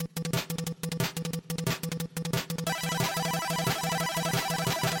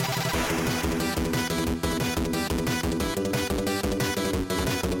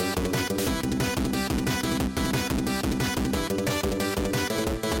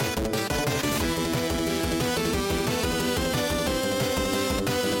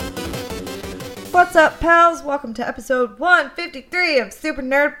What's up, pals? Welcome to episode 153 of Super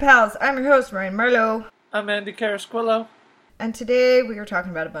Nerd Pals. I'm your host, Ryan Merlo. I'm Andy Carasquillo. And today we are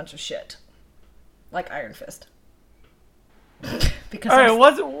talking about a bunch of shit. Like Iron Fist. Because Alright,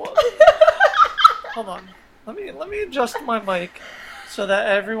 what? Hold on. Let me adjust my mic so that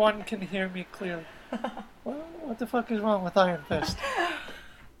everyone can hear me clearly. What the fuck is wrong with Iron Fist?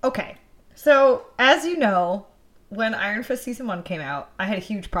 Okay, so as you know, when Iron Fist Season 1 came out, I had a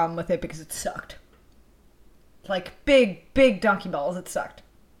huge problem with it because it sucked. Like, big donkey balls, it sucked.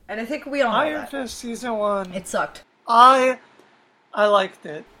 And I think we all know Iron that. Fist Season 1. It sucked. I liked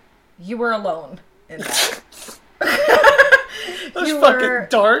it. You were alone in that. It was fucking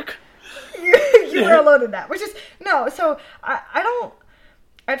dark. You were alone in that. Which is, no, so I don't,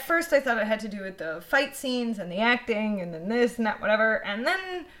 at first I thought it had to do with the fight scenes and the acting and then this and that, whatever. And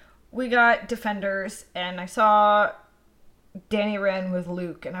then we got Defenders and I saw Danny Rand with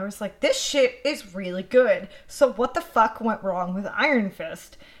Luke, and I was like, this shit is really good. So what the fuck went wrong with Iron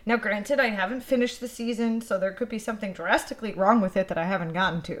Fist? Now, granted, I haven't finished the season, so there could be something drastically wrong with it that I haven't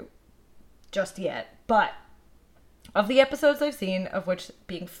gotten to just yet. But of the episodes I've seen, of which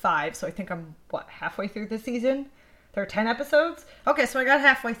being 5, so I think I'm, halfway through the season? There are 10 episodes? Okay, so I got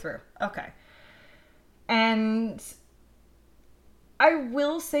halfway through. Okay. And I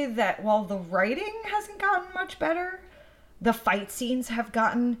will say that while the writing hasn't gotten much better, the fight scenes have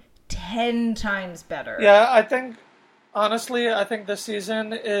gotten 10 times better. Yeah, I think this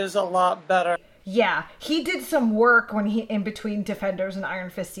season is a lot better. Yeah, he did some work when he in between Defenders and Iron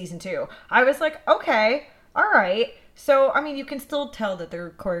Fist Season 2. I was like, okay, alright. So, I mean, you can still tell that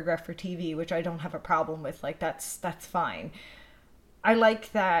they're choreographed for TV, which I don't have a problem with. Like, that's fine. I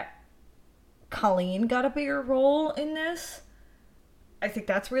like that Colleen got a bigger role in this. I think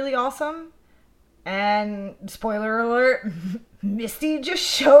that's really awesome. And, spoiler alert, Misty just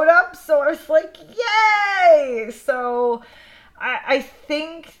showed up, so I was like, yay! So, I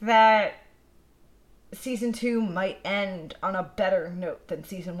think that Season 2 might end on a better note than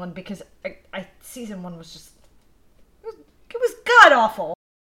Season 1, because Season 1 was just, it was god-awful.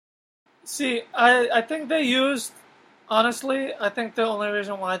 See, I think they used, honestly, I think the only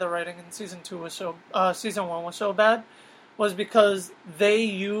reason why the writing in Season 1 was so bad was because they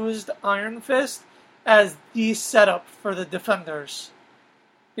used Iron Fist as the setup for the Defenders.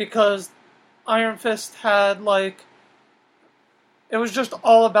 Because Iron Fist had, like, it was just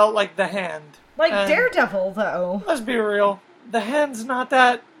all about, like, the hand. Like and Daredevil, though. Let's be real. The hand is not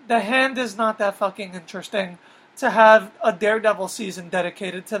that fucking interesting to have a Daredevil season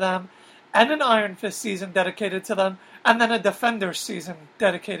dedicated to them, and an Iron Fist season dedicated to them, and then a Defenders season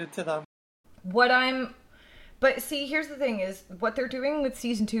dedicated to them. But see, here's the thing, is what they're doing with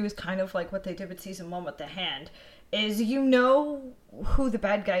Season 2 is kind of like what they did with Season 1 with the hand. Is you know who the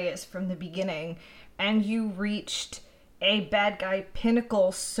bad guy is from the beginning, and you reached a bad guy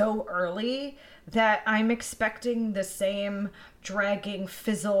pinnacle so early that I'm expecting the same dragging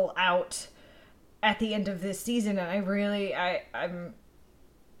fizzle out at the end of this season, and I'm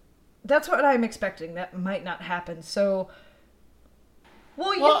that's what I'm expecting. That might not happen, so...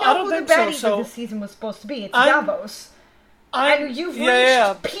 Well, you know who the baddie of this season was supposed to be. It's Davos. And you've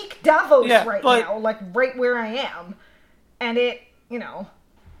reached peak Davos now, like right where I am. And it, you know...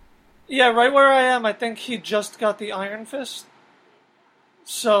 Yeah, right where I am, I think he just got the Iron Fist.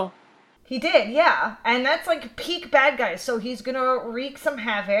 So... He did, yeah. And that's like peak bad guy, so he's gonna wreak some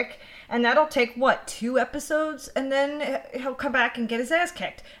havoc, and that'll take, 2 episodes? And then he'll come back and get his ass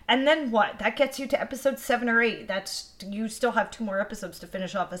kicked. And then what? That gets you to episode 7 or 8. You still have 2 more episodes to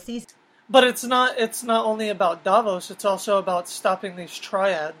finish off a season. But it's not only about Davos, it's also about stopping these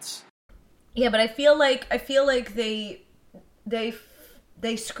triads. Yeah, but I feel like they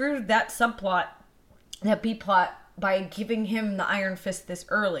screwed that subplot, that B-plot, by giving him the Iron Fist this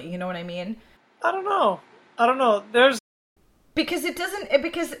early, you know what I mean? I don't know. There's... Because it doesn't...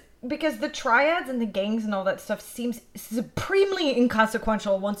 Because the triads and the gangs and all that stuff seems supremely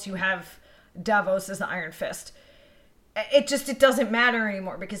inconsequential once you have Davos as the Iron Fist. It doesn't matter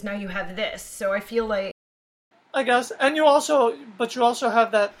anymore because now you have this. So I feel like... I guess. And you also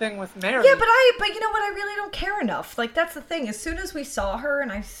have that thing with Mary. Yeah, but you know what? I really don't care enough. Like, that's the thing. As soon as we saw her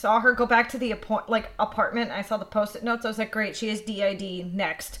and I saw her go back to the apartment, and I saw the post-it notes, I was like, great, she has DID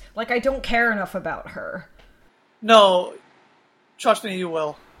next. Like, I don't care enough about her. No. Trust me, you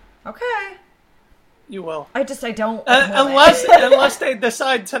will. Okay. You will. I don't. Unless they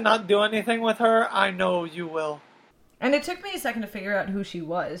decide to not do anything with her, I know you will. And it took me a second to figure out who she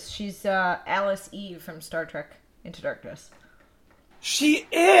was. She's Alice Eve from Star Trek Into Darkness. She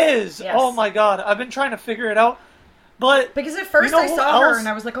is! Yes. Oh my god, I've been trying to figure it out. But Because at first you know I who saw her else- and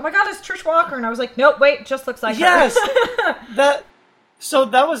I was like, oh my god, it's Trish Walker. And I was like, nope, wait, just looks like Yes, her. So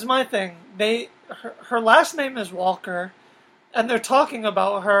that was my thing. Her last name is Walker, and they're talking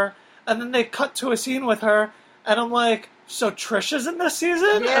about her, and then they cut to a scene with her, and I'm like, so Trish is in this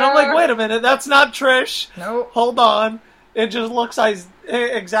season? Yeah. And I'm like, wait a minute, that's not Trish. Nope. Hold on. It just looks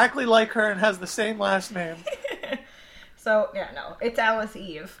exactly like her and has the same last name. So, yeah, no, it's Alice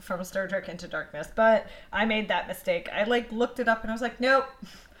Eve from Star Trek Into Darkness, but I made that mistake. I, looked it up and I was like, nope,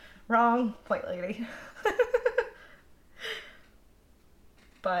 wrong, white lady.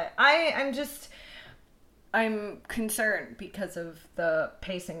 But I'm concerned because of the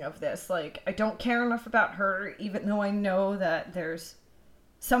pacing of this. Like, I don't care enough about her, even though I know that there's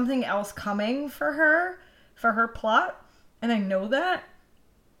something else coming for her plot, and I know that,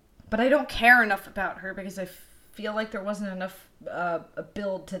 but I don't care enough about her because I feel like there wasn't enough a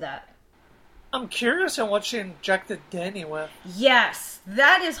build to that. I'm curious on what she injected Danny with. Yes,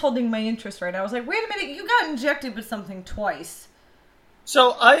 that is holding my interest right now. I was like, wait a minute, you got injected with something twice.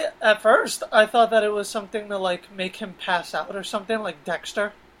 So at first, I thought that it was something to, like, make him pass out or something, like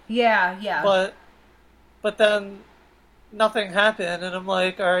Dexter. Yeah. But then nothing happened, and I'm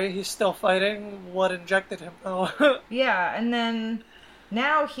like, alright, he's still fighting. What injected him, though? Yeah, and then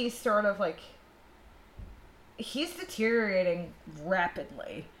now he's sort of like, he's deteriorating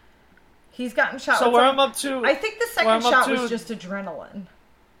rapidly. He's gotten shot. So where I'm up to... I think the second shot was just adrenaline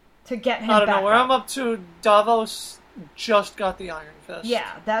to get him back. I don't know. Where I'm up to, Davos just got the Iron Fist.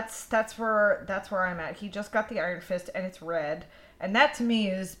 Yeah, that's where I'm at. He just got the Iron Fist and it's red, and that to me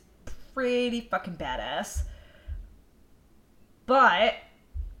is pretty fucking badass. But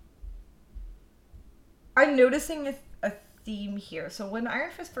I'm noticing a theme here. So when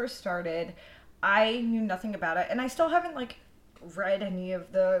Iron Fist first started, I knew nothing about it, and I still haven't read any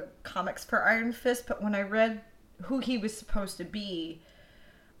of the comics for Iron Fist, but when I read who he was supposed to be,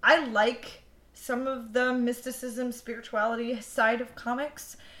 I like some of the mysticism, spirituality side of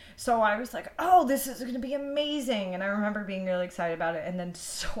comics. So I was like, oh, this is going to be amazing. And I remember being really excited about it and then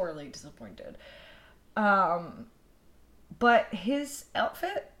sorely disappointed. But his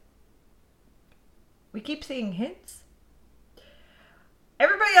outfit, we keep seeing hints.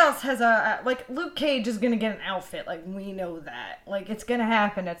 Everybody else has Luke Cage is going to get an outfit. We know that. It's going to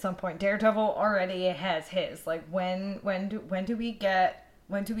happen at some point. Daredevil already has his. When do we get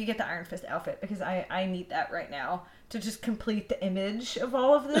the Iron Fist outfit? Because I need that right now to just complete the image of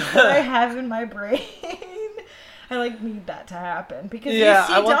all of this that I have in my brain. I need that to happen because you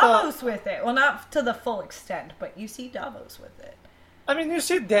see Davos with it. Well, not to the full extent, but you see Davos with it. I mean, you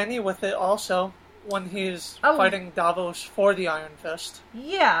see Danny with it also when he's fighting Davos for the Iron Fist.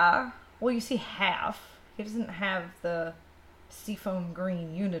 Yeah. Well, you see half. He doesn't have the seafoam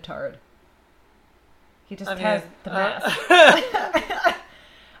green unitard. He just has the mask.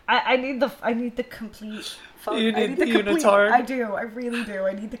 I need the complete photo. You need the unitard? I do. I really do.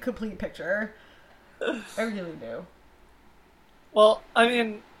 I need the complete picture. I really do. Well, I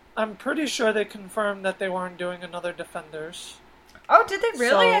mean, I'm pretty sure they confirmed that they weren't doing another Defenders. Oh, did they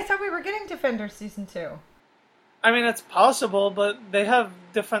really? So, I thought we were getting Defenders season 2. I mean, it's possible, but they have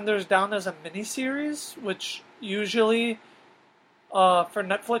Defenders down as a miniseries, which usually, for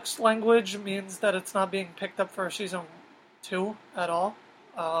Netflix language, means that it's not being picked up for season 2 at all.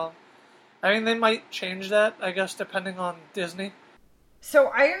 I mean, they might change that, I guess, depending on Disney. So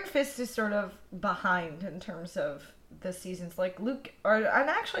Iron Fist is sort of behind in terms of the seasons. Luke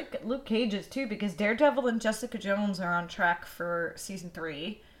Cage is too, because Daredevil and Jessica Jones are on track for season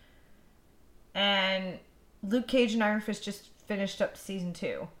 3. And Luke Cage and Iron Fist just finished up season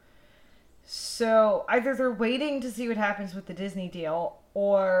 2. So either they're waiting to see what happens with the Disney deal,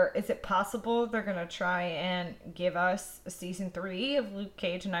 or is it possible they're going to try and give us a season 3 of Luke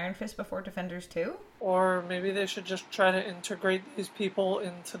Cage and Iron Fist before Defenders 2? Or maybe they should just try to integrate these people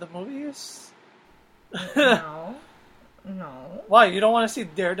into the movies? No. Why? You don't want to see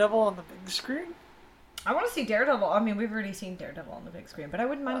Daredevil on the big screen? I want to see Daredevil. I mean, we've already seen Daredevil on the big screen, but I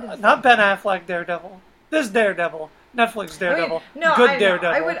wouldn't mind not Ben Affleck Daredevil. This Daredevil. Netflix Daredevil. Good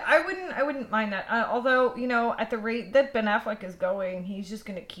Daredevil. I wouldn't mind that. Although, at the rate that Ben Affleck is going, he's just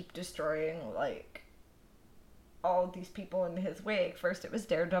going to keep destroying, all of these people in his wake. First it was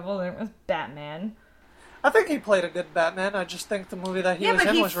Daredevil, then it was Batman. I think he played a good Batman. I just think the movie that he was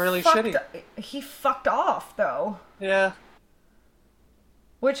in was really shitty. He fucked off, though. Yeah.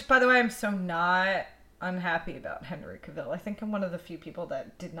 Which, by the way, I'm so not unhappy about Henry Cavill. I think I'm one of the few people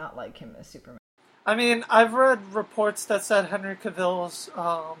that did not like him as Superman. I mean, I've read reports that said Henry Cavill's,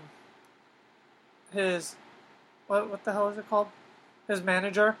 what the hell is it called? His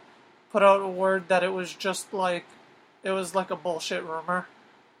manager put out a word that it was just it was like a bullshit rumor.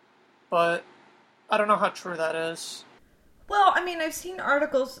 But I don't know how true that is. Well, I mean, I've seen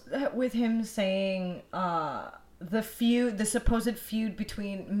articles with him saying the supposed feud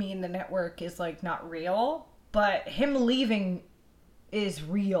between me and the network is like not real, but him leaving is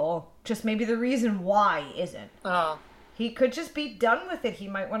real. Just maybe the reason why isn't. Oh. He could just be done with it. He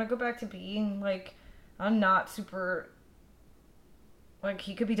might want to go back to being like a not super. Like,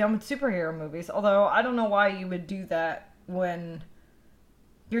 he could be done with superhero movies. Although I don't know why you would do that when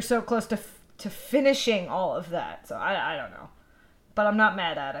you're so close to finishing all of that. So I don't know. But I'm not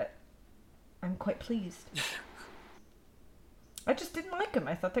mad at it. I'm quite pleased. I just didn't like him.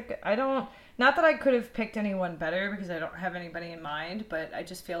 I thought that not that I could have picked anyone better because I don't have anybody in mind, but I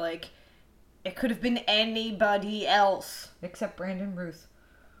just feel like it could have been anybody else except Brandon Routh.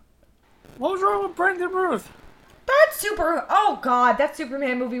 What was wrong with Brandon Routh? Oh god, that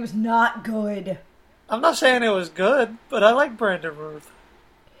Superman movie was not good. I'm not saying it was good, but I like Brandon Routh.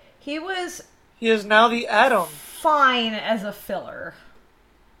 He is now the Atom. Fine as a filler.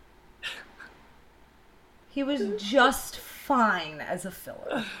 He was just fine as a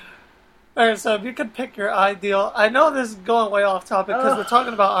filler. Alright, so if you could pick your ideal... I know this is going way off topic because we're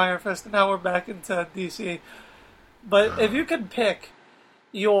talking about Iron Fist and now we're back into DC. But if you could pick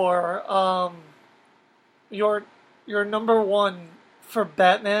your number one for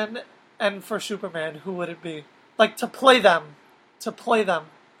Batman and for Superman, who would it be? Like, to play them.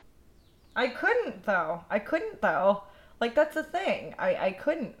 I couldn't, though. Like, that's the thing. I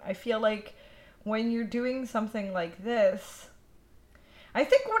couldn't. I feel like when you're doing something like this... I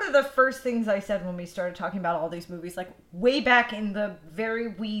think one of the first things I said when we started talking about all these movies, like, way back in the very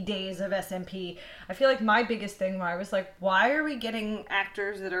wee days of SMP, I feel like my biggest thing where I was like, why are we getting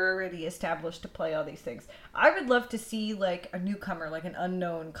actors that are already established to play all these things? I would love to see, like, a newcomer, like an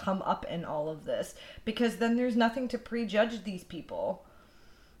unknown, come up in all of this, because then there's nothing to prejudge these people.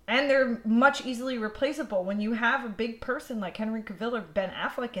 And they're much easily replaceable. When you have a big person like Henry Cavill or Ben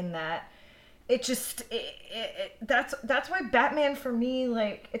Affleck in that, it just that's why Batman for me,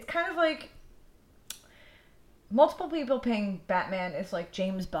 like, it's kind of like multiple people playing Batman is like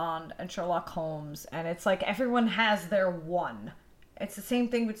James Bond and Sherlock Holmes, and it's like everyone has their one. It's the same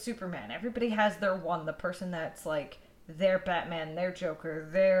thing with Superman. Everybody has their one, the person that's like their Batman, their Joker,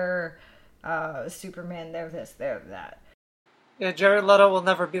 their Superman, their this, their that. Yeah, Jared Leto will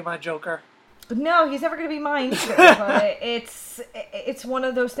never be my Joker. No, he's never going to be mine either, but it's one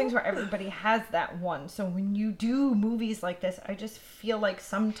of those things where everybody has that one. So when you do movies like this, I just feel like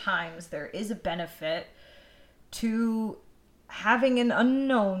sometimes there is a benefit to having an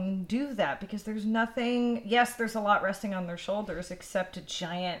unknown do that, because there's nothing... Yes, there's a lot resting on their shoulders except a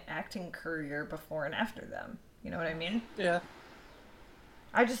giant acting career before and after them. You know what I mean? Yeah.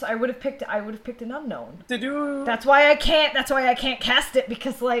 I would have picked an unknown. Did you? That's why I can't cast it,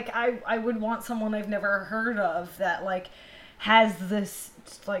 because like I would want someone I've never heard of that like has this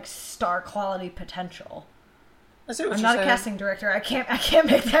like star quality potential. I see what I'm you're not saying. a casting director. I can't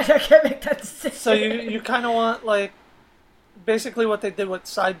make that decision. So you kind of want like basically what they did with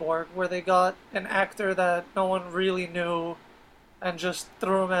Cyborg, where they got an actor that no one really knew and just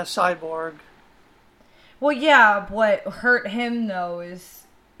threw him as Cyborg. Well, yeah, what hurt him though is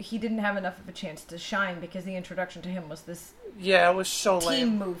he didn't have enough of a chance to shine because the introduction to him was this it was so team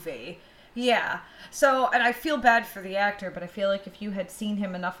lame movie. Yeah. So, and I feel bad for the actor, but I feel like if you had seen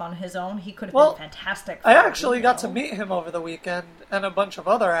him enough on his own, he could have been fantastic. I actually got to meet him over the weekend and a bunch of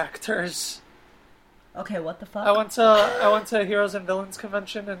other actors. Okay, what the fuck? I went to Heroes and Villains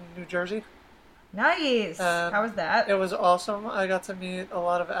convention in New Jersey. Nice. How was that? It was awesome. I got to meet a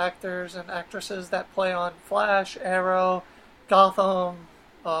lot of actors and actresses that play on Flash, Arrow, Gotham,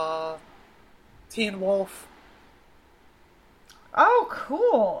 Teen Wolf. Oh,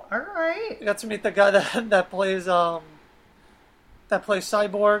 cool. All right. I got to meet the guy that plays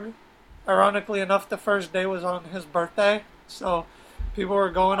Cyborg. Ironically enough, the first day was on his birthday, so people were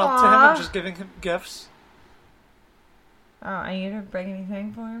going up to him and just giving him gifts. Oh, and you didn't bring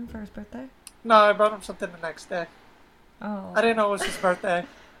anything for him for his birthday? No, I brought him something the next day. Oh. I didn't know it was his birthday.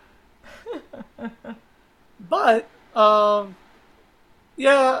 But,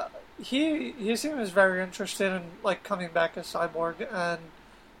 yeah, he seems very interested in, like, coming back as Cyborg, and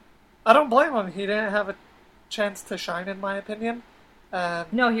I don't blame him. He didn't have a chance to shine, in my opinion.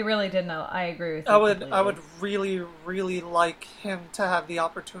 And no, he really didn't. I agree with you. I would really, really like him to have the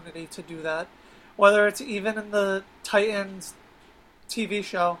opportunity to do that. Whether it's even in the Titans TV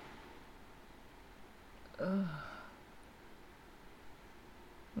show. Ugh.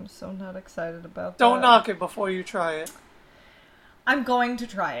 I'm so not excited about that. Don't knock it before you try it. I'm going to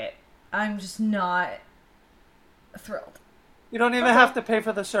try it. I'm just not thrilled. You don't even have to pay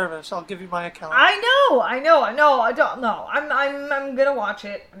for the service. I'll give you my account. I know. I don't know. I'm gonna watch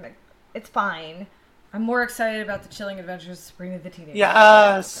it. It's fine. I'm more excited about the Chilling Adventures of Sabrina the Teenage Witch.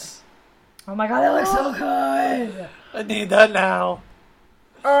 Yes. Oh my god, it looks so good. I need that now.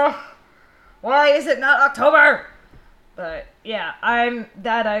 Why is it not October? But yeah,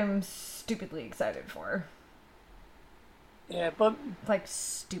 I'm stupidly excited for. Yeah, but Like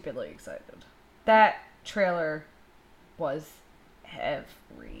stupidly excited. That trailer was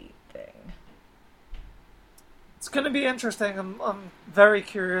everything. it's going to be interesting. I'm very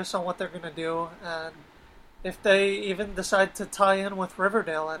curious on what they're going to do, and if they even decide to tie in with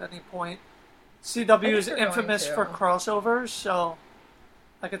Riverdale at any point. CW is infamous for crossovers, so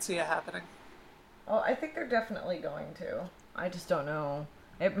I could see it happening. Well, I think they're definitely going to. I just don't know.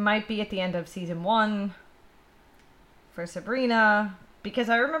 It might be at the end of season 1 for Sabrina, because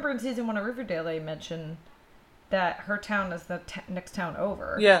I remember in season 1 of Riverdale they mentioned that her town is the next town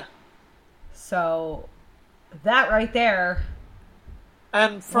over. Yeah. So that right there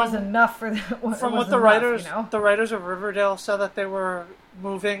and was enough for from what the writers of Riverdale said, that they were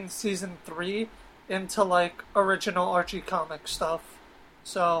moving season 3 into like original Archie comic stuff.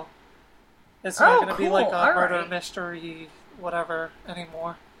 So it's not going to be like a murder mystery whatever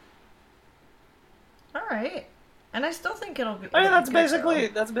anymore. All right. And I still think it'll be. I mean, that's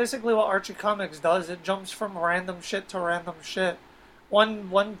basically what Archie Comics does. It jumps from random shit to random shit.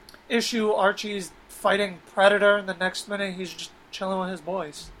 One issue, Archie's fighting Predator, and the next minute he's just chilling with his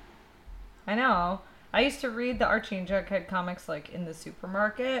boys. I know. I used to read the Archie and Jughead comics like in the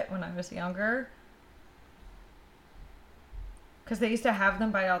supermarket when I was younger, because they used to have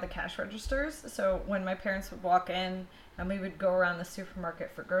them by all the cash registers. So when my parents would walk in and we would go around the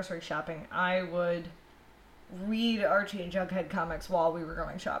supermarket for grocery shopping, I would read Archie and Jughead comics while we were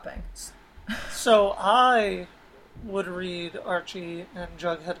going shopping. So I would read Archie and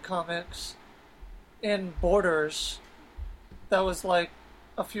Jughead comics in Borders. That was like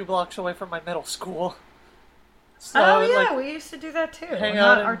a few blocks away from my middle school. So we used to do that too.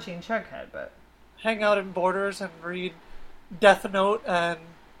 Not Archie and Jughead, but hang out in Borders and read Death Note and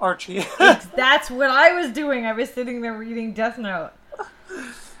Archie. That's what I was doing. I was sitting there reading Death Note.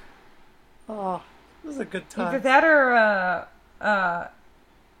 Oh, it was a good time. Either that or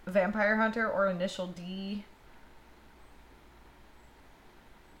Vampire Hunter or Initial D.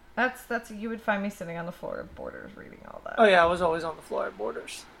 That's you would find me sitting on the floor of Borders reading all that. Oh yeah, I was always on the floor at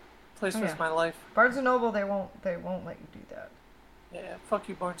Borders. Place was my life. Barnes and Noble, they won't let you do that. Yeah, fuck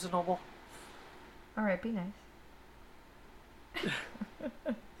you, Barnes and Noble. All right, be nice.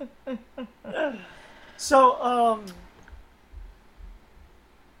 So,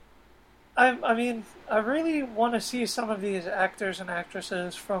 I mean, I really want to see some of these actors and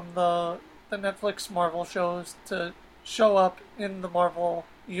actresses from the Netflix Marvel shows to show up in the Marvel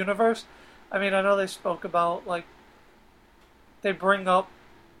universe. I mean, I know they spoke about, like, they bring up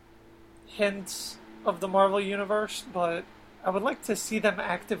hints of the Marvel universe, but I would like to see them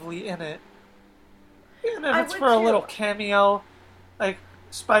actively in it. Even if it's for a little cameo, like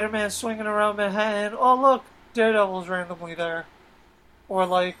Spider-Man swinging around Manhattan. Oh, look, Daredevil's randomly there. Or,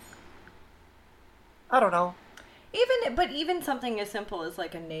 like, I don't know. Even something as simple as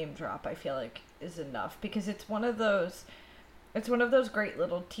like a name drop, I feel like is enough, because it's one of those great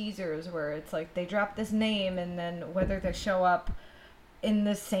little teasers where it's like they drop this name, and then whether they show up in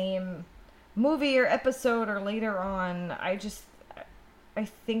the same movie or episode or later on, I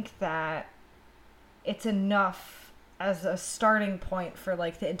think that it's enough as a starting point for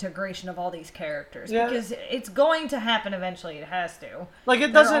like the integration of all these characters, because it's going to happen eventually. It has to. Like,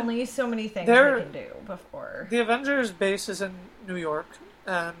 it there doesn't. There are only so many things they can do before. The Avengers base is in New York,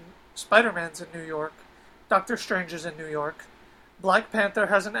 and Spider-Man's in New York. Doctor Strange is in New York. Black Panther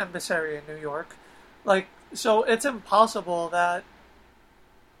has an emissary in New York. Like, so it's impossible that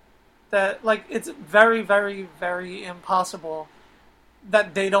like, it's very, very, very impossible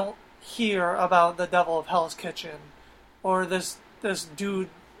that they don't hear about the Devil of Hell's Kitchen, or this dude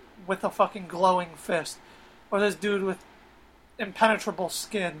with a fucking glowing fist, or this dude with impenetrable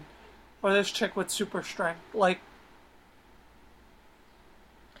skin, or this chick with super strength. Like,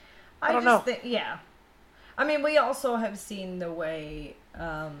 I don't know. Yeah. I mean, we also have seen the way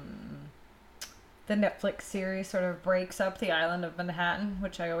the Netflix series sort of breaks up the island of Manhattan,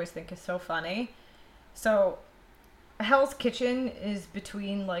 which I always think is so funny. So, Hell's Kitchen is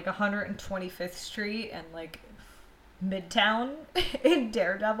between like 125th Street and like Midtown in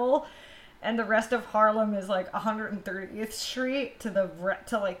Daredevil, and the rest of Harlem is like 130th Street to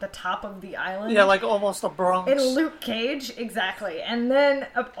like the top of the island. Yeah, like almost a Bronx. In Luke Cage, exactly. And then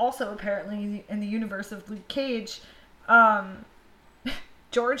also apparently in the universe of Luke Cage,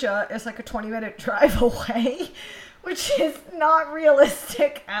 Georgia is like a 20-minute drive away, which is not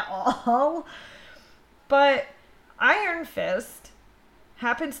realistic at all. But Iron Fist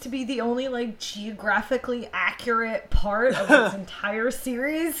happens to be the only like geographically accurate part of this entire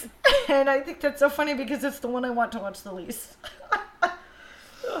series, and I think that's so funny because it's the one I want to watch the least.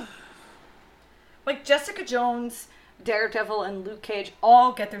 Like Jessica Jones, Daredevil, and Luke Cage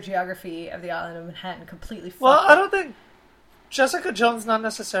all get their geography of the island of Manhattan completely fucked up. I don't think Jessica Jones, not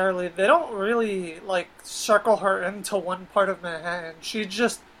necessarily. They don't really like circle her into one part of Manhattan. She's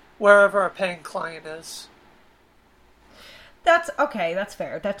just wherever a paying client is. That's okay, that's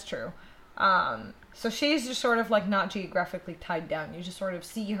fair, that's true. So she's just sort of like not geographically tied down. You just sort of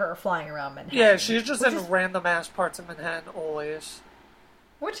see her flying around Manhattan. Yeah, she's just in random ass parts of Manhattan always.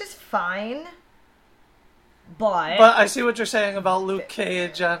 Which is fine. But I see what you're saying about Luke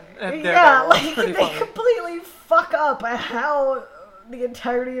Cage and Daredevil. Yeah, like pretty they funny. completely fuck up how the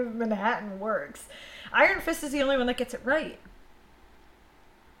entirety of Manhattan works. Iron Fist is the only one that gets it right.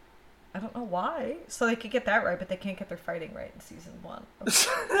 I don't know why. So they could get that right, but they can't get their fighting right in season 1.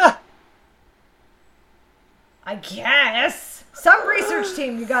 Okay. I guess. Some research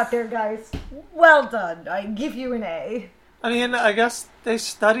team you got there, guys. Well done. I give you an A. I mean, I guess they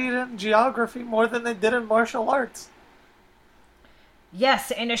studied in geography more than they did in martial arts.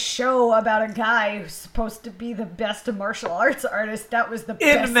 Yes, in a show about a guy who's supposed to be the best martial arts artist, that was the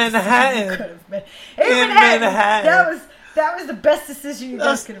best in Manhattan. decision you could have made. In Manhattan. That was the best decision you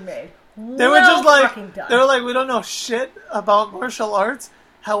guys could have made. They were just like, we don't know shit about martial arts.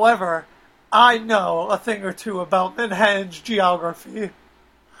 However, I know a thing or two about Manhattan's geography.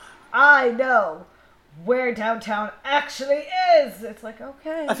 I know where downtown actually is. It's like,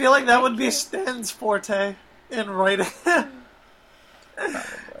 okay. I feel like that would be Stan's forte in writing.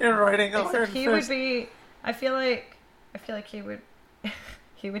 In writing Iron Fist. He would be. I feel like he would.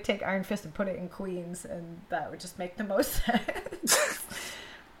 He would take Iron Fist and put it in Queens, and that would just make the most sense.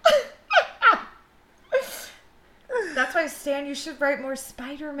 That's why, Stan, you should write more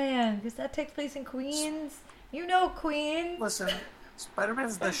Spider-Man, because that takes place in Queens. You know Queens. Listen,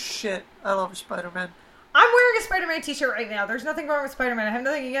 Spider-Man's the shit. I love Spider-Man. I'm wearing a Spider-Man t-shirt right now. There's nothing wrong with Spider-Man. I have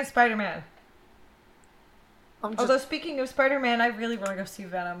nothing against Spider-Man. Although, speaking of Spider-Man, I really want to go see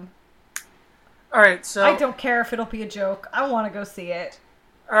Venom. Alright, so... I don't care if it'll be a joke. I want to go see it.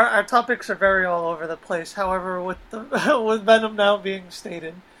 Our topics are very all over the place. However, with with Venom now being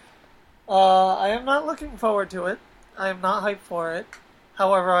stated, I am not looking forward to it. I am not hyped for it.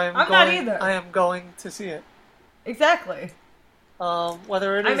 However, I'm not either. I am going to see it. Exactly.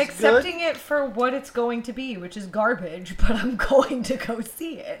 Whether it is I'm accepting it for what it's going to be, which is garbage, but I'm going to go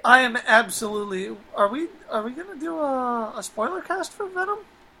see it. I am absolutely... Are we going to do a spoiler cast for Venom?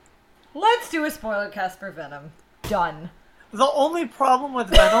 Let's do a spoiler cast for Venom. Done. The only problem with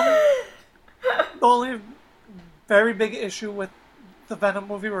Venom... the only very big issue with the Venom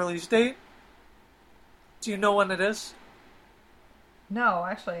movie release date... Do you know when it is? No,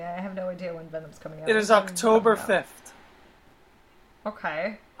 actually, I have no idea when Venom's coming out. It is October 5th.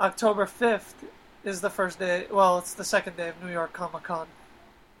 Okay. October 5th is the first day... Well, it's the second day of New York Comic Con.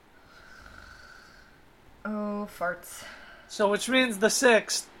 Oh, farts. So, which means the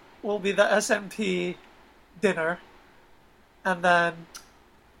 6th will be the SMP dinner. And then...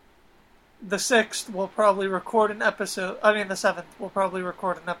 The 6th will probably record an episode... I mean, the 7th will probably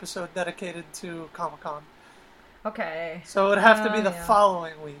record an episode dedicated to Comic Con. Okay. So it would have to be the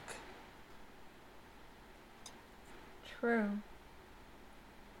following week. True.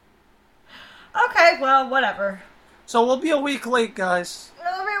 Okay, well, whatever. So we'll be a week late, guys.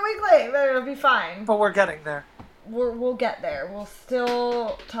 It'll be a week late, but it'll be fine. But we're getting there. We'll get there. We'll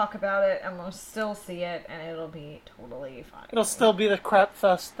still talk about it, and we'll still see it, and it'll be totally fine. It'll still be the crap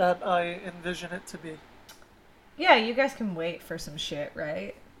fest that I envision it to be. Yeah, you guys can wait for some shit,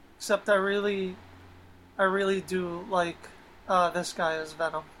 right? Except I really do like this guy as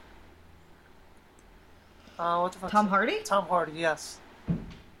Venom. What the fuck? Tom Hardy? Tom Hardy, yes.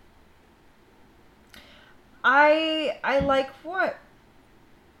 I like what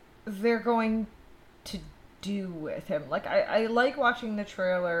they're going to do with him. Like, I like watching the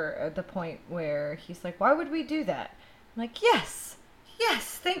trailer at the point where he's like, why would we do that? I'm like, yes,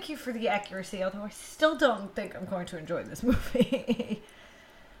 thank you for the accuracy, although I still don't think I'm going to enjoy this movie.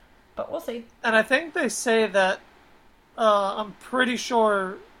 But we'll see. And I think they say that, I'm pretty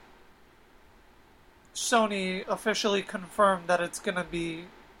sure Sony officially confirmed that it's going to be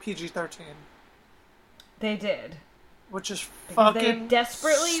PG-13. They did. Which is Because fucking they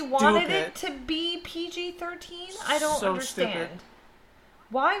desperately wanted stupid. it to be PG-13? I don't So understand. stupid.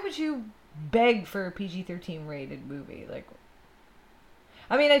 Why would you beg for a PG-13 rated movie? Like,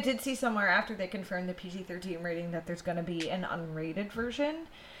 I mean, I did see somewhere after they confirmed the PG-13 rating that there's going to be an unrated version.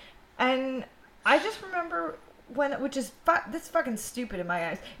 And I just remember which is that's fucking stupid in my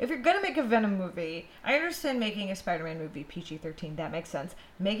eyes. If you're going to make a Venom movie, I understand making a Spider-Man movie PG-13. That makes sense.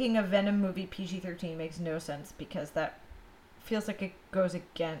 Making a Venom movie PG-13 makes no sense because that feels like it goes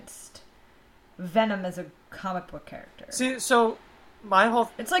against Venom as a comic book character. See, so my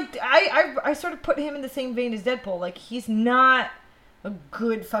whole... It's like, I sort of put him in the same vein as Deadpool. Like, he's not a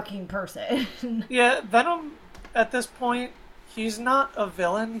good fucking person. Yeah, Venom, at this point, he's not a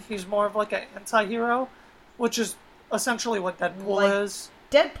villain. He's more of like an anti-hero, which is essentially what Deadpool Like is.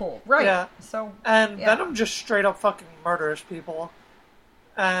 Deadpool, right. Yeah. So, And yeah. Venom just straight up fucking murders people.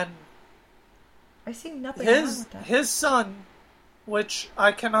 And I see nothing wrong with that. his son, which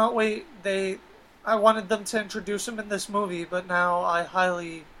I cannot wait, I wanted them to introduce him in this movie, but now I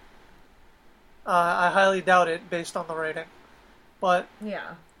highly doubt it based on the rating. But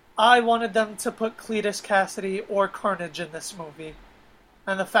Yeah. I wanted them to put Cletus Cassidy or Carnage in this movie.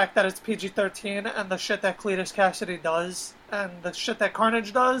 And the fact that it's PG-13 and the shit that Cletus Cassidy does and the shit that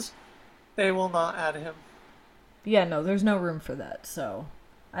Carnage does, they will not add him. Yeah, no, there's no room for that, so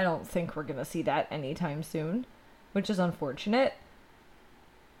I don't think we're gonna see that anytime soon, which is unfortunate.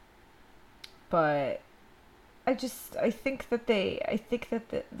 But I think that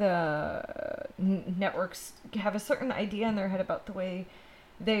the networks have a certain idea in their head about the way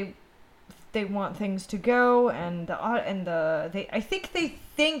they want things to go, and I think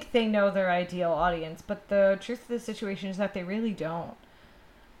they know their ideal audience, but the truth of the situation is that they really don't.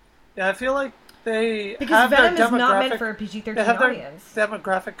 Yeah, I feel like they Because have Venom their is not meant demographic- for a PG-13 they have their audience.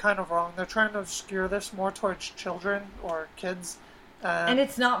 demographic kind of wrong. They're trying to skew this more towards children or kids. And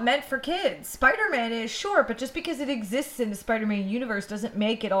it's not meant for kids. Spider-Man is, sure, but just because it exists in the Spider-Man universe doesn't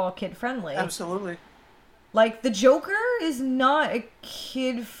make it all kid-friendly. Absolutely. Like, the Joker is not a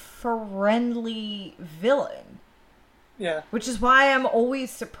kid-friendly villain. Yeah. Which is why I'm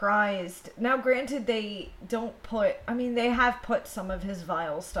always surprised. Now, granted, they don't put... I mean, they have put some of his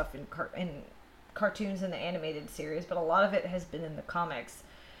vile stuff in cartoons in the animated series, but a lot of it has been in the comics.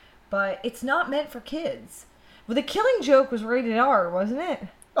 But it's not meant for kids. Well, The Killing Joke was rated R, wasn't it?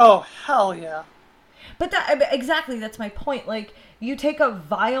 Oh, hell yeah. But exactly, that's my point. Like, you take a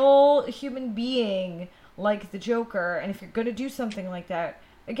vile human being like the Joker, and if you're going to do something like that,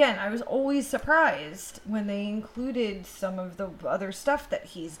 again, I was always surprised when they included some of the other stuff that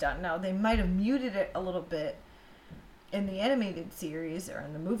he's done. Now, they might have muted it a little bit in the animated series or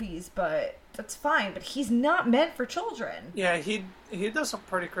in the movies, but that's fine. But he's not meant for children. Yeah, he does some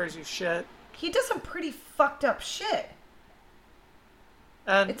pretty crazy shit. He does some pretty fucked up shit.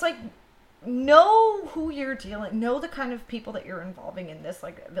 And It's like, know who you're know the kind of people that you're involving in this,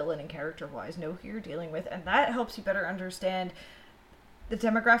 like, villain and character-wise, know who you're dealing with, and that helps you better understand the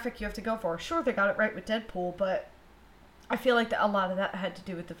demographic you have to go for. Sure, they got it right with Deadpool, but I feel like a lot of that had to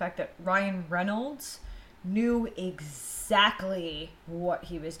do with the fact that Ryan Reynolds knew exactly what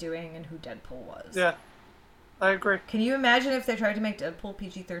he was doing and who Deadpool was. yeah, I agree. Can you imagine if they tried to make Deadpool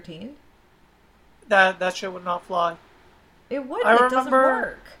PG-13? That shit would not fly. It would. I It doesn't remember-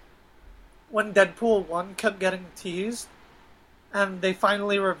 work. When Deadpool 1 kept getting teased, and they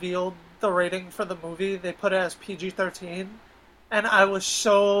finally revealed the rating for the movie, they put it as PG-13, and I was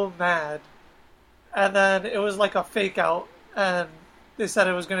so mad. And then it was like a fake out, and they said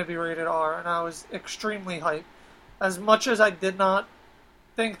it was going to be rated R, and I was extremely hyped. As much as I did not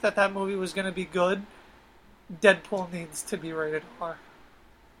think that movie was going to be good, Deadpool needs to be rated R.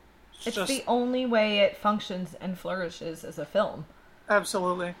 It's the only way it functions and flourishes as a film.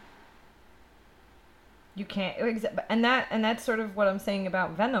 Absolutely. You can't, and that's sort of what I'm saying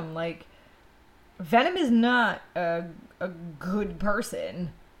about Venom. Like, Venom is not a good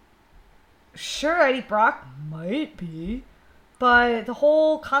person. Sure, Eddie Brock might be, but the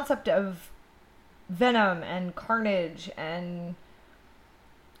whole concept of Venom and Carnage and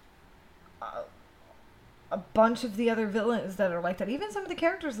a bunch of the other villains that are like that, even some of the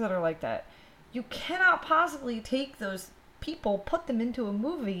characters that are like that, you cannot possibly take those people, put them into a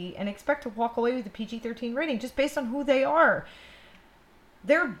movie, and expect to walk away with a PG-13 rating just based on who they are.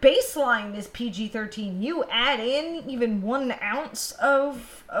 Their baseline is PG-13. You add in even 1 ounce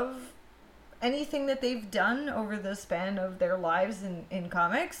of anything that they've done over the span of their lives in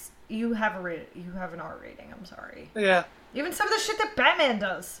comics, you have an R rating. I'm sorry. Yeah. Even some of the shit that Batman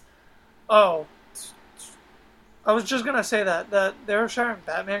does. Oh. I was just gonna say that they're sharing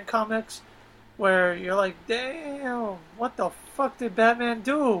Batman comics where you're like, damn, what the fuck did Batman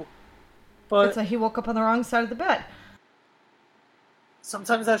do? It's But like he woke up on the wrong side of the bed.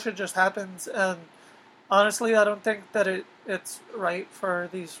 sometimes that shit just happens, and honestly, I don't think that it's right for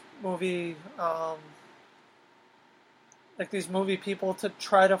these these movie people to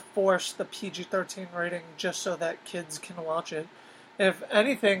try to force the PG-13 rating just so that kids can watch it. If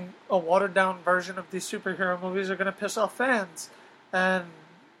anything, a watered-down version of these superhero movies are going to piss off fans, and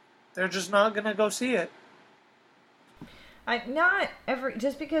they're just not going to go see it. Not every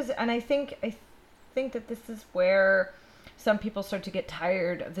just because, and I think that this is where some people start to get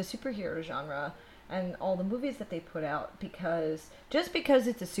tired of the superhero genre and all the movies that they put out, because just because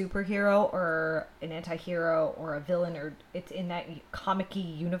it's a superhero or an anti-hero or a villain or it's in that comic-y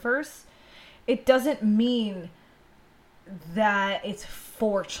universe, it doesn't mean that it's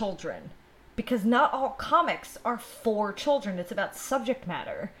for children, because not all comics are for children. It's about subject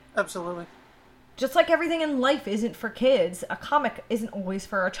matter. Absolutely. Just like everything in life isn't for kids, a comic isn't always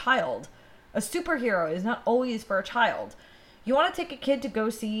for a child. A superhero is not always for a child. You want to take a kid to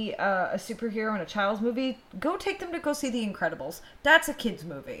go see a superhero in a child's movie? Go take them to go see The Incredibles. That's a kid's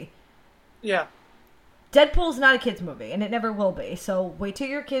movie. Yeah. Deadpool's not a kid's movie, and it never will be. So wait till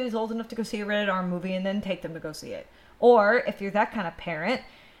your kid is old enough to go see a rated R movie and then take them to go see it. Or if you're that kind of parent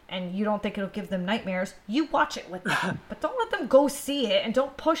and you don't think it'll give them nightmares, you watch it with them. But don't let them go see it, and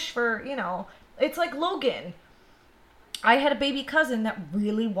don't push for, it's like Logan. I had a baby cousin that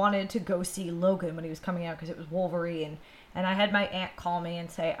really wanted to go see Logan when he was coming out because it was Wolverine. And I had my aunt call me and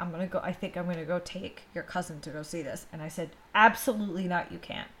say, I think I'm going to go take your cousin to go see this. And I said, absolutely not, you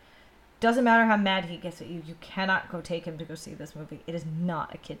can't. Doesn't matter how mad he gets at you. You cannot go take him to go see this movie. It is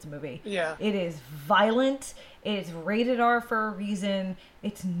not a kid's movie. Yeah. It is violent. It is rated R for a reason.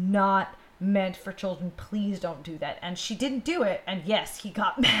 It's not meant for children. Please don't do that. And she didn't do it. And yes, he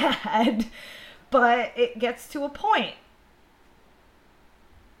got mad. But it gets to a point.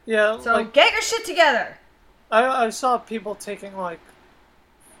 Yeah. So get your shit together. I saw people taking,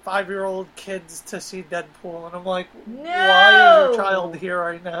 5-year-old kids to see Deadpool, and I'm like, No! Why is your child here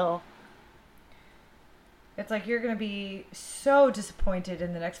right now? It's like you're going to be so disappointed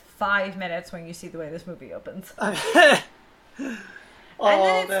in the next 5 minutes when you see the way this movie opens. And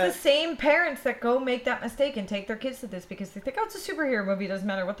then it's the same parents that go make that mistake and take their kids to this because they think, it's a superhero movie, doesn't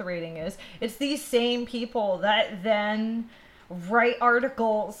matter what the rating is. It's these same people that then write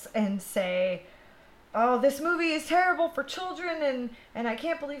articles and say, oh, this movie is terrible for children, and I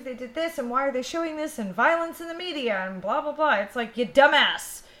can't believe they did this, and why are they showing this, and violence in the media, and blah, blah, blah. It's like, you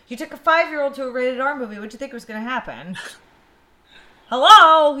dumbass. You took a 5-year-old to a rated R movie. What'd you think was going to happen?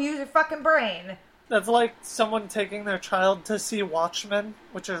 Hello? Use your fucking brain. That's like someone taking their child to see Watchmen,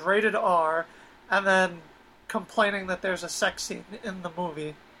 which is rated R, and then complaining that there's a sex scene in the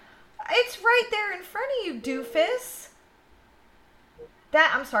movie. It's right there in front of you, doofus.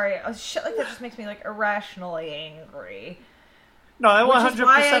 I'm sorry, shit like that just makes me, irrationally angry. No, I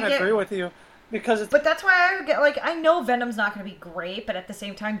 100% agree with you. But that's why I get, I know Venom's not going to be great, but at the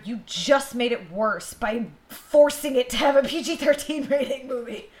same time, you just made it worse by forcing it to have a PG-13 rating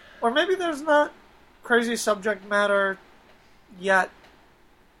movie. Or maybe there's not crazy subject matter yet.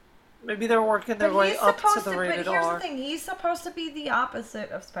 Maybe they're working their way up to the rated R. But here's the thing, he's supposed to be the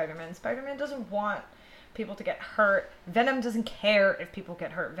opposite of Spider-Man. Spider-Man doesn't want people to get hurt. Venom doesn't care if people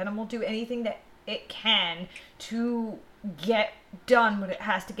get hurt. Venom will do anything that it can to get done what it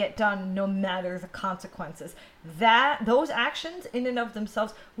has to get done, no matter the consequences. Those actions in and of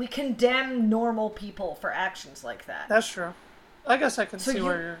themselves, we condemn normal people for actions like that. That's true. I guess I can see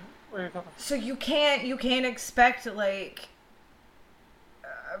where you're going. So you can't expect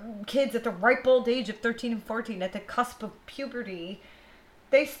kids at the ripe old age of 13 and 14 at the cusp of puberty.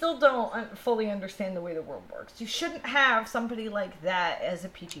 They still don't fully understand the way the world works. You shouldn't have somebody like that as a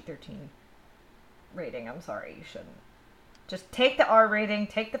PG-13 rating. I'm sorry, you shouldn't. Just take the R rating,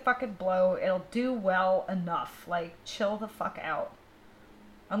 take the fucking blow. It'll do well enough. Chill the fuck out.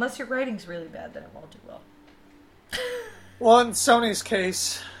 Unless your rating's really bad, then it won't do well. Well, in Sony's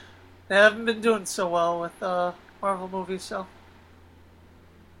case, they haven't been doing so well with Marvel movies, so.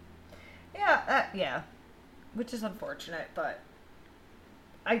 Yeah. Which is unfortunate, but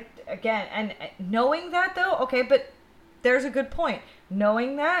and knowing that though, okay, but there's a good point.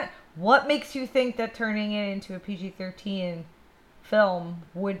 Knowing that, what makes you think that turning it into a PG-13 film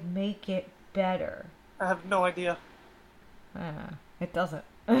would make it better? I have no idea. It doesn't.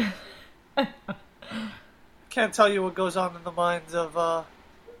 Can't tell you what goes on in the minds of Marvel,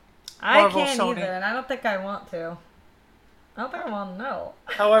 I can't Sony. either, and I don't think I want to. I don't think I want to know.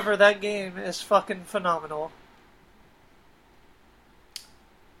 However, that game is fucking phenomenal.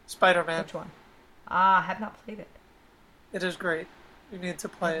 Spider-Man. Which one? Ah, I have not played it. It is great. You need to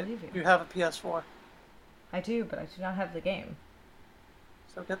play it. believe you. You have a PS4. I do, but I do not have the game.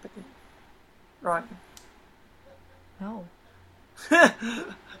 So get the game. Right. No.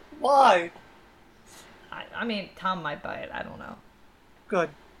 Why? I mean, Tom might buy it. I don't know. Good.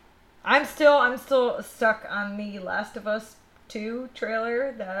 I'm still stuck on the Last of Us 2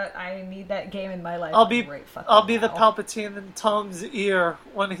 trailer. That I need that game in my life. I'll be now. the Palpatine in Tom's ear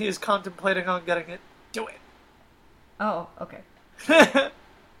when he's contemplating on getting it. Do it. Oh, okay.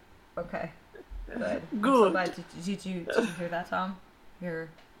 Okay. Good. I'm Good. so glad. Did you hear that, Tom?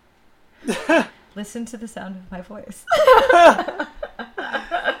 Listen to the sound of my voice.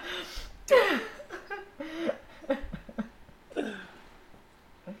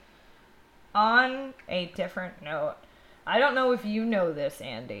 On a different note, I don't know if you know this,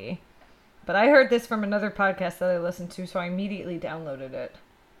 Andy, but I heard this from another podcast that I listened to, so I immediately downloaded it.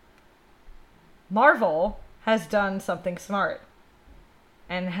 Marvel has done something smart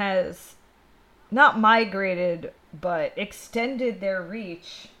and has not migrated, but extended their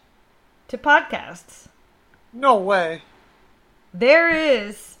reach to podcasts. No way. There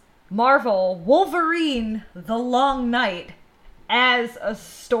is Marvel Wolverine The Long Night as a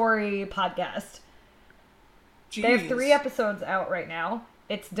story podcast. Jeez. They have 3 episodes out right now.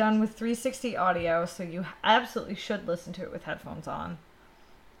 It's done with 360 audio, so you absolutely should listen to it with headphones on.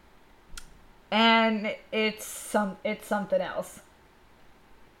 And it's something else.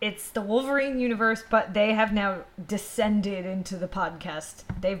 It's the Wolverine universe, but they have now descended into the podcast.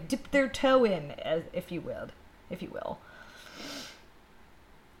 They've dipped their toe in, as if you will.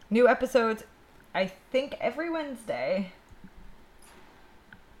 New episodes, I think, every Wednesday.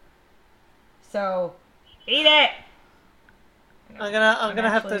 So, eat it. I'm gonna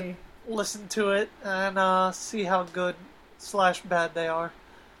have to listen to it and see how good / bad they are.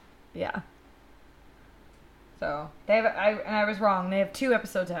 Yeah. So they have. I was wrong. They have 2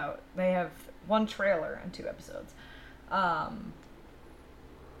 episodes out. They have 1 trailer and 2 episodes.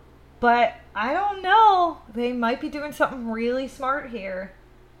 But I don't know. They might be doing something really smart here.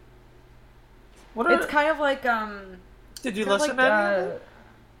 It's kind of like Did you listen to any of it?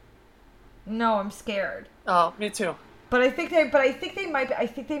 No, I'm scared. Oh, me too. But I think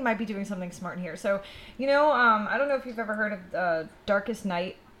they might be doing something smart here. So, I don't know if you've ever heard of Darkest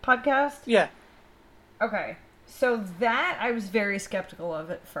Night podcast. Yeah. Okay. So that I was very skeptical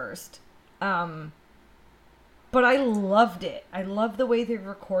of at first. But I loved it. I love the way they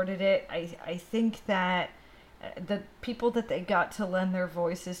recorded it. I think that the people that they got to lend their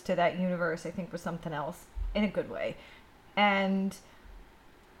voices to that universe, I think, was something else in a good way. And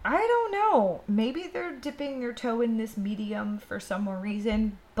I don't know. Maybe they're dipping their toe in this medium for some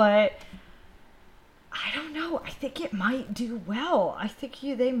reason, but I don't know. I think it might do well. I think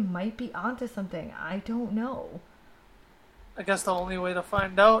they might be onto something. I don't know. I guess the only way to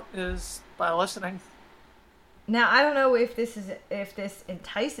find out is by listening. Now, I don't know if this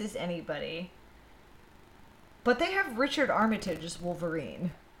entices anybody, but they have Richard Armitage as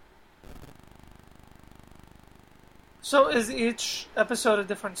Wolverine. So is each episode a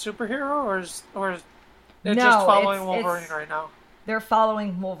different superhero, or is it just following Wolverine right now? They're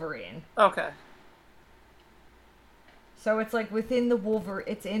following Wolverine. Okay. So it's like within the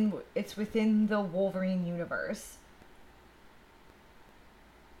it's within the Wolverine universe.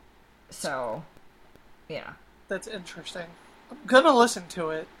 So, yeah. That's interesting. I'm gonna listen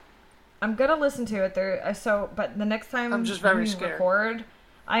to it. But the next time I'm just very scared. Record,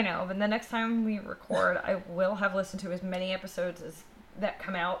 I know, but the next time we record, I will have listened to as many episodes as that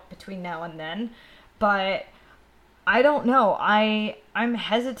come out between now and then. But I don't know. I'm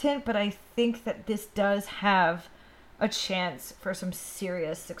hesitant, but I think that this does have a chance for some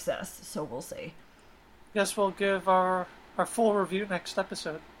serious success. So we'll see. Guess we'll give our full review next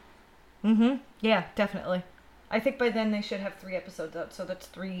episode. Mm-hmm. Yeah, definitely. I think by then they should have 3 episodes out, so that's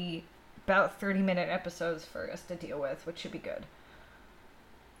 3 about 30-minute episodes for us to deal with, which should be good.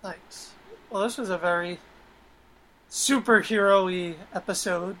 Nice. Well, this was a very superhero-y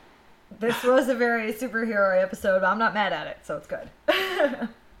episode. This was a very superhero episode, but I'm not mad at it, so it's good. I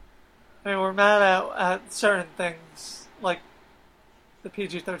mean, we're mad at certain things, like the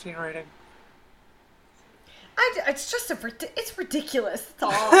PG-13 rating. It's just it's ridiculous. It's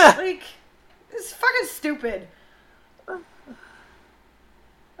all like it's fucking stupid.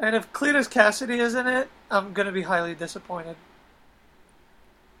 And if Cletus Cassidy is in it, I'm gonna be highly disappointed.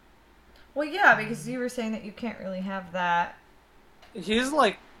 Well, yeah, because you were saying that you can't really have that. He's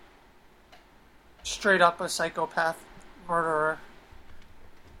like straight up a psychopath murderer.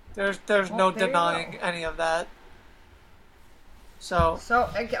 There's no denying any of that. So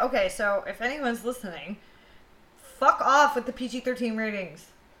okay, so if anyone's listening, fuck off with the PG-13 ratings.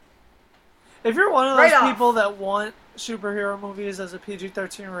 if you're one of Right those off. people that want superhero movies as a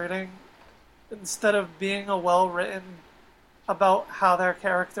PG-13 rating, instead of being a well-written about how their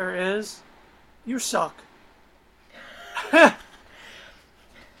character is, you suck.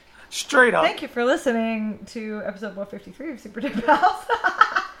 Straight up. Thank you for listening to episode 153 of Super Duper Pals.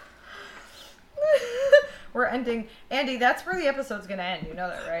 We're ending. Andy, that's where the episode's going to end. You know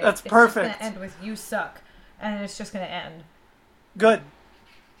that, right? That's It's perfect. just going to end with you suck. And it's just going to end. Good.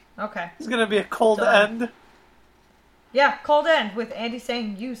 Okay. It's gonna be a cold Done. end. Yeah, cold end with Andy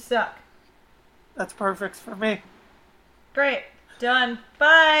saying you suck. That's perfect for me. Great. Done.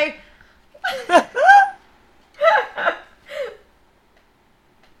 Bye.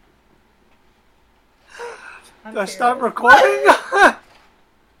 Do I stop recording?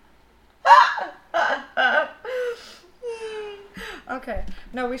 Okay.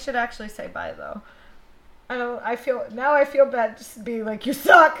 No, we should actually say bye though. I feel bad just to be like you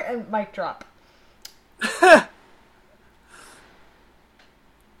suck and mic drop.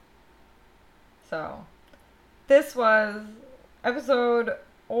 So, this was episode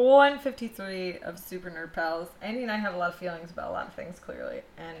 153 of Super Nerd Pals. Andy and I have a lot of feelings about a lot of things, clearly,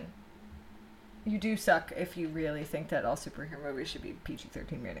 and you do suck if you really think that all superhero movies should be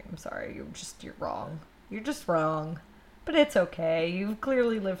PG-13 rating. I'm sorry, you're wrong. You're just wrong. But it's okay. You've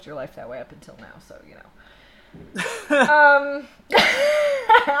clearly lived your life that way up until now, so, you know.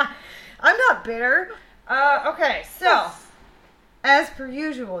 I'm not bitter. Okay, so, as per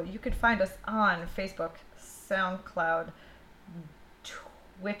usual, you could find us on Facebook, SoundCloud,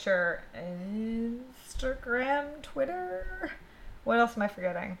 Twitter, Instagram, Twitter. What else am I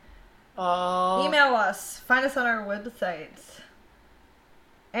forgetting? Email us. Find us on our websites.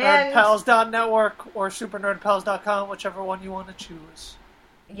 And Nerdpals.network or supernerdpals.com, whichever one you want to choose.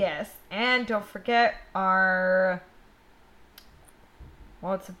 yes, and don't forget our.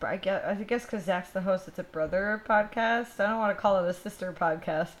 Well, I guess because Zach's the host, it's a brother podcast. I don't want to call it a sister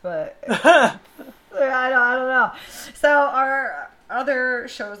podcast, but I don't know. So our other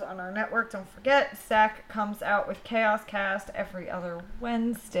shows on our network, don't forget, Zach comes out with Chaos Cast every other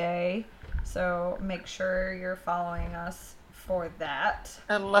Wednesday. So make sure you're following us for that.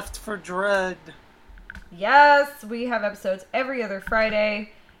 And Left for Dread. Yes, we have episodes every other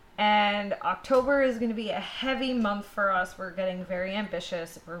Friday. And October is going to be a heavy month for us. We're getting very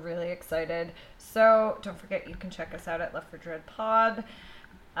ambitious. We're really excited. So don't forget, you can check us out at Left for Dread Pod.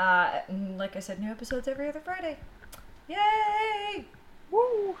 And like I said, new episodes every other Friday. Yay!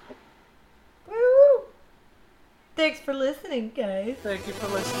 Woo! Woo! Thanks for listening, guys. Thank you for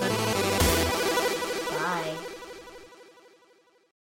listening. Bye.